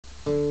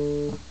I've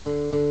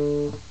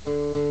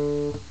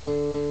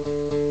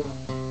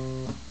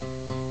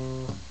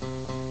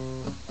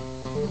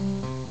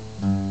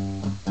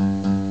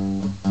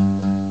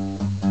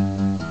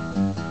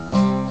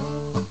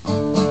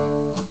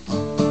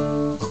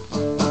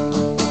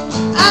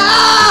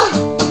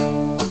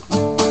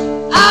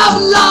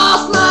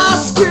lost my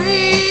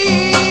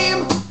scream.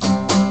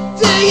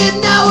 Do you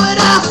know what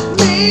I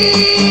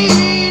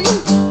mean?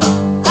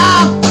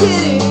 I'm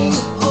getting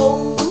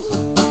old.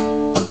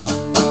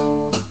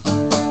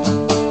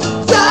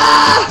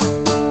 I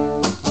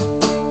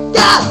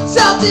got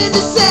something to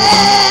say.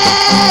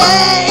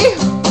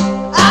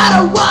 I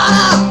don't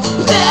wanna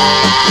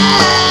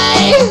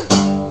play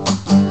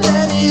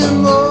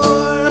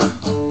anymore.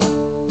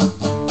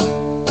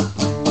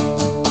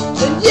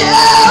 And you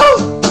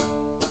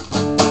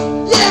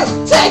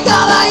take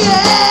all I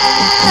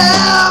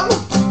am.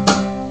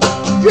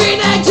 Green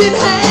eggs and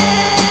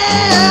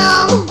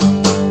ham.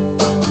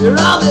 You're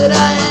all that I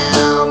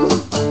am.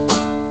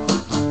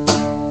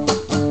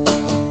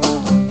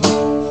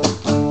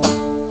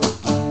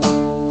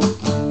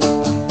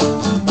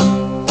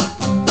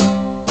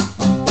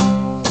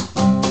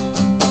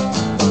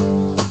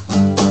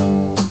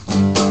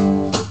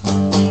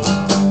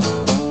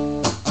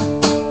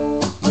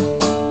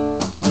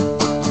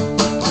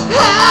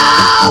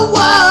 How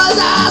was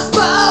I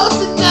supposed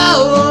to know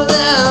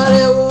that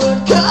it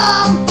would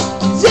come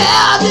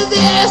down to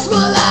this?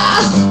 Well, I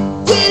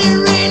didn't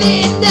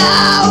really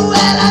know,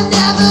 and I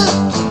never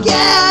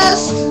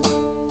guessed.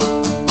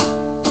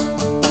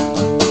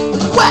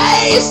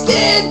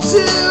 Wasted 2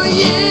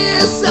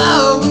 years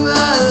of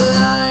my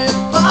life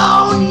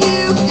on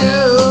you,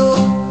 girl.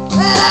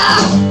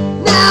 And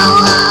now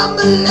I'm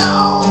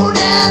alone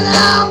and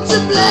I'm to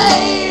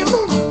blame.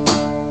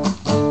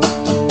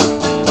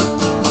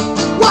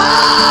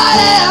 What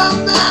am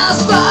I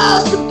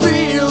supposed to be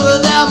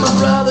without my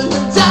brother who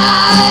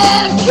died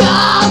in a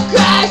car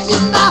crash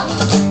in my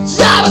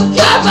driver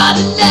girlfriend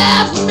that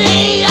left me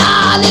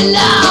all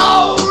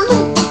alone?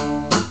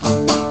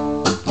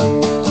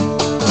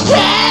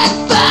 Can't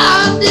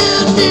find a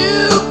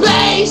new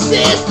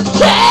bassist,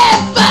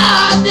 can't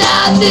find a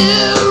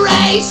new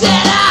race,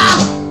 and I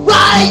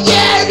want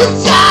you to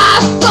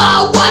die for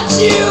what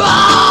you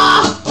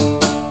are.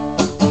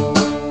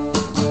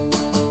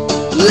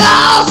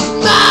 Lost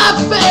my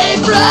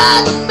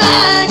favorite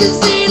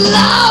magazine,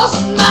 lost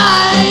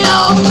my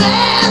old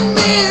man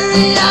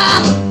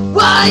Miriam.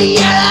 What a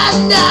year I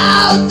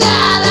know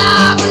that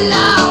I'm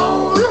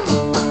alone.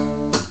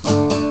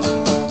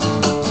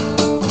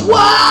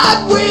 What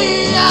we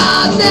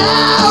are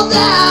now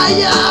that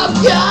you've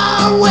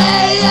gone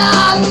way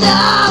on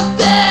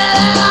nothing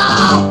at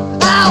all.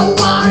 I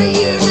want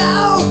you to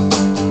know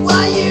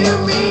what you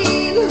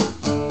mean.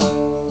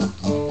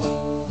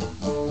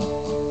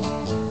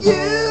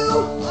 You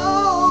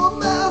are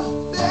my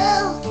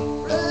best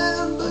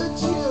friend, but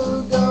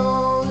you're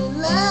gone and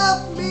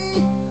left me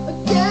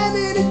again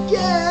and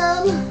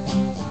again.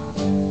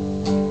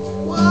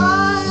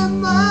 Why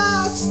am I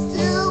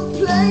still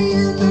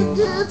playing the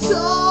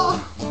guitar?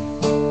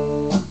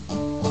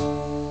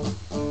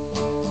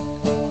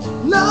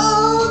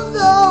 Love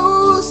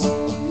those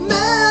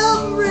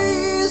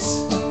memories,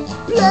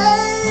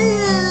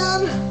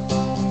 playing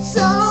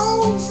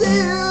songs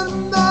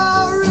in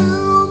my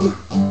room.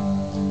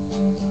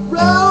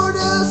 Wrote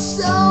a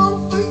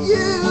song for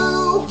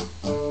you.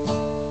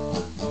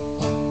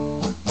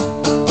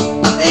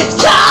 It's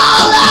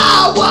called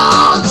I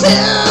Want to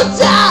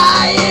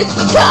Die. It's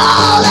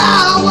called I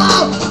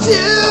Want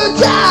to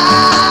Die.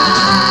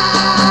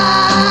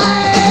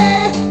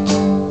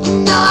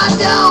 No, I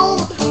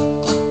don't.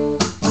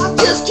 I'm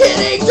just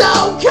kidding.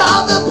 Don't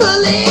call the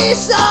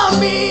police on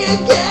me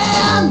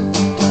again.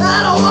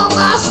 I don't want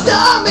my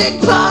stomach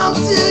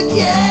pumped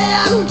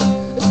again.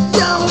 I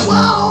don't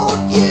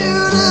want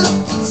you to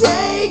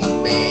take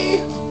me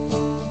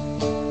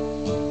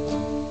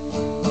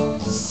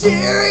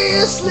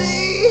seriously.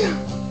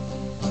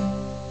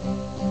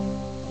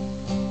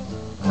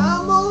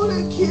 I'm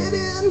only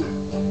kidding.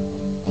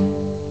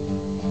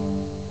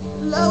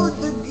 Load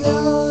the